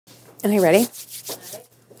Are you ready?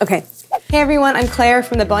 Okay. Hey everyone, I'm Claire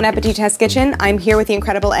from the Bon Appétit Test Kitchen. I'm here with the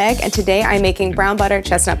incredible egg, and today I'm making brown butter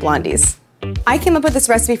chestnut blondies. I came up with this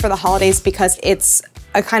recipe for the holidays because it's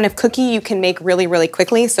a kind of cookie you can make really, really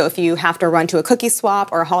quickly. So if you have to run to a cookie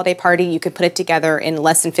swap or a holiday party, you could put it together in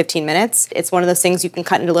less than 15 minutes. It's one of those things you can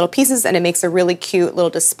cut into little pieces, and it makes a really cute little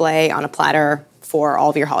display on a platter for all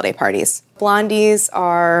of your holiday parties. Blondies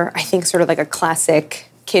are, I think, sort of like a classic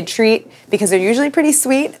kid treat because they're usually pretty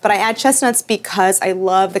sweet, but I add chestnuts because I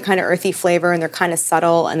love the kind of earthy flavor, and they're kind of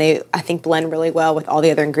subtle, and they, I think, blend really well with all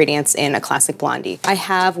the other ingredients in a classic blondie. I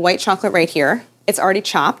have white chocolate right here. It's already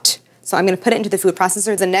chopped, so I'm going to put it into the food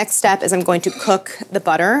processor. The next step is I'm going to cook the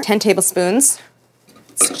butter, 10 tablespoons.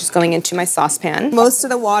 It's just going into my saucepan. Most of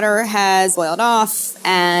the water has boiled off,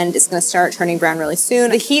 and it's going to start turning brown really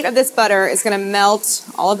soon. The heat of this butter is going to melt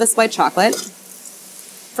all of this white chocolate.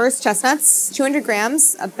 First, chestnuts, 200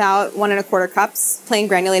 grams, about 1 1/4 cups, plain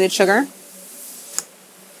granulated sugar,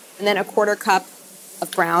 and then 1/4 cup of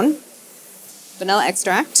brown vanilla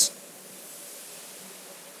extract.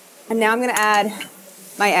 And now I'm gonna add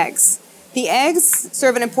my eggs. The eggs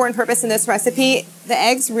serve an important purpose in this recipe. The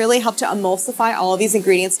eggs really help to emulsify all of these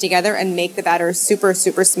ingredients together and make the batter super,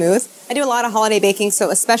 super smooth. I do a lot of holiday baking, so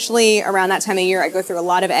especially around that time of year, I go through a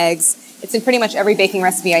lot of eggs. It's in pretty much every baking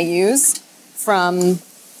recipe I use, from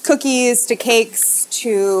cookies to cakes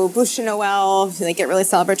to bûche de Noël, they get really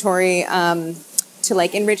celebratory, to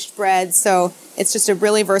like enriched bread. So it's just a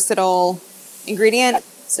really versatile ingredient.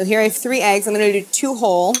 So here I have 3 eggs. I'm going to do 2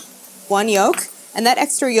 whole, 1 yolk. And that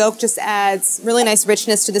extra yolk just adds really nice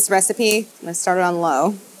richness to this recipe. I'm going to start it on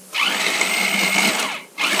low.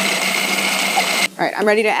 All right, I'm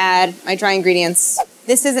ready to add my dry ingredients.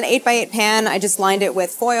 This is an 8x8 pan. I just lined it with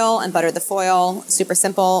foil and buttered the foil. Super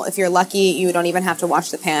simple. If you're lucky, you don't even have to wash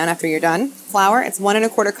the pan after you're done. Flour, it's 1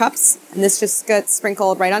 1/4 cups. And this just gets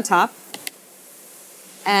sprinkled right on top.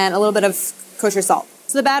 And a little bit of kosher salt.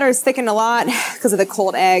 So the batter is thickened a lot because of the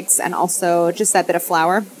cold eggs and also just that bit of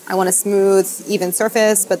flour. I want a smooth, even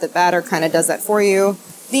surface, but the batter kind of does that for you.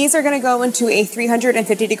 These are going to go into a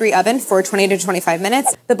 350-degree oven for 20 to 25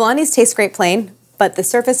 minutes. The blondies taste great plain, but the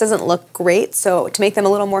surface doesn't look great. So to make them a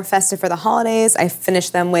little more festive for the holidays, I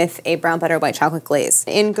finished them with a brown butter white chocolate glaze.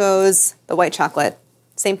 In goes the white chocolate.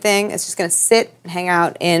 Same thing, it's just going to sit and hang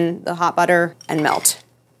out in the hot butter and melt.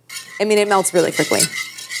 I mean, it melts really quickly.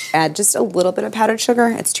 Add just a little bit of powdered sugar.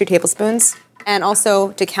 It's 2 tablespoons. And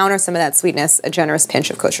also, to counter some of that sweetness, a generous pinch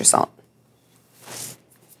of kosher salt.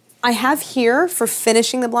 I have here, for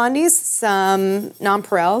finishing the blondies, some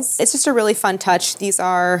nonpareils. It's just a really fun touch. These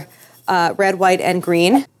are red, white, and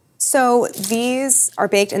green. So these are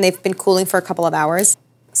baked, and they've been cooling for a couple of hours.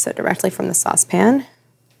 So directly from the saucepan.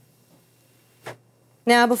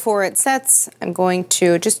 Now, before it sets, I'm going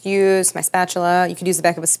to just use my spatula. You could use the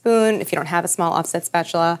back of a spoon if you don't have a small offset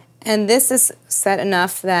spatula. And this is set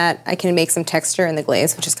enough that I can make some texture in the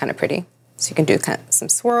glaze, which is kind of pretty. So you can do kind of some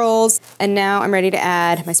swirls. And now I'm ready to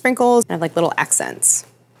add my sprinkles and have like little accents.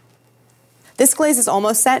 This glaze is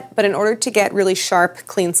almost set, but in order to get really sharp,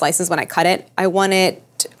 clean slices when I cut it, I want it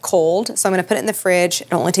cold. So I'm gonna put it in the fridge.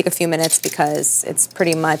 It'll only take a few minutes because it's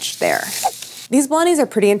pretty much there. These blondies are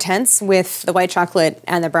pretty intense with the white chocolate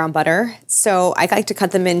and the brown butter. So I like to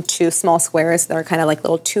cut them into small squares that are kind of like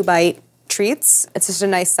little 2-bite treats. It's just a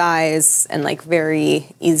nice size and like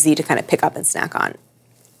very easy to kind of pick up and snack on.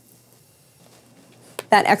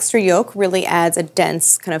 That extra yolk really adds a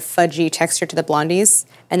dense kind of fudgy texture to the blondies.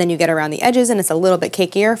 And then you get around the edges and it's a little bit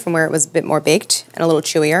cakier from where it was a bit more baked and a little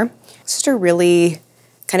chewier. It's just a really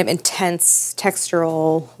kind of intense,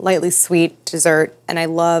 textural, lightly sweet dessert, and I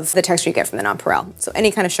love the texture you get from the nonpareil. So any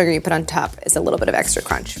kind of sugar you put on top is a little bit of extra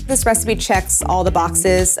crunch. This recipe checks all the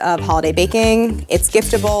boxes of holiday baking. It's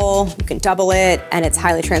giftable, you can double it, and it's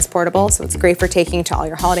highly transportable, so it's great for taking to all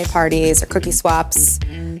your holiday parties or cookie swaps.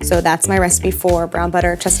 So that's my recipe for brown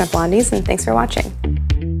butter chestnut blondies, and thanks for watching.